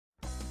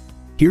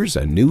Here's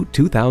a new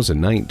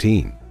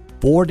 2019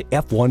 Ford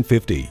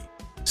F-150.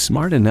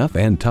 Smart enough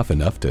and tough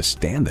enough to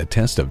stand the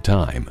test of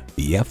time,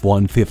 the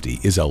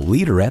F-150 is a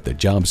leader at the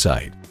job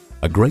site.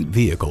 A great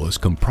vehicle is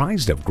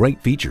comprised of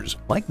great features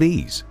like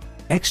these: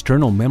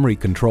 external memory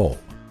control,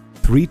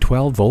 3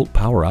 12-volt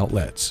power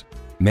outlets,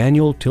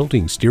 manual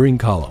tilting steering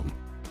column,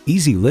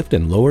 easy lift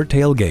and lower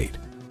tailgate,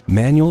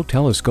 manual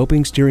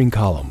telescoping steering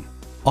column,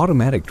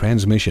 automatic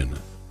transmission,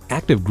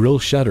 active grille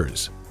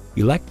shutters,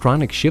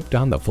 electronic shift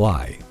on the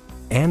fly,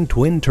 and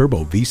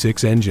twin-turbo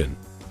V6 engine.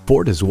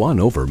 Ford has won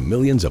over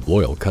millions of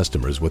loyal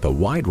customers with a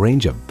wide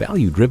range of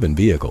value-driven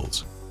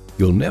vehicles.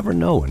 You'll never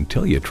know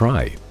until you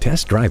try.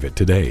 Test drive it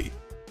today.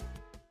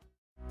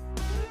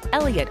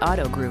 Elliott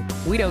Auto Group.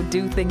 We don't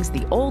do things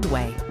the old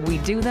way, we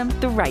do them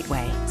the right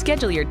way.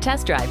 Schedule your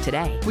test drive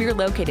today. We're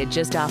located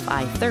just off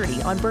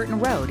I-30 on Burton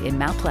Road in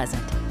Mount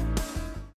Pleasant.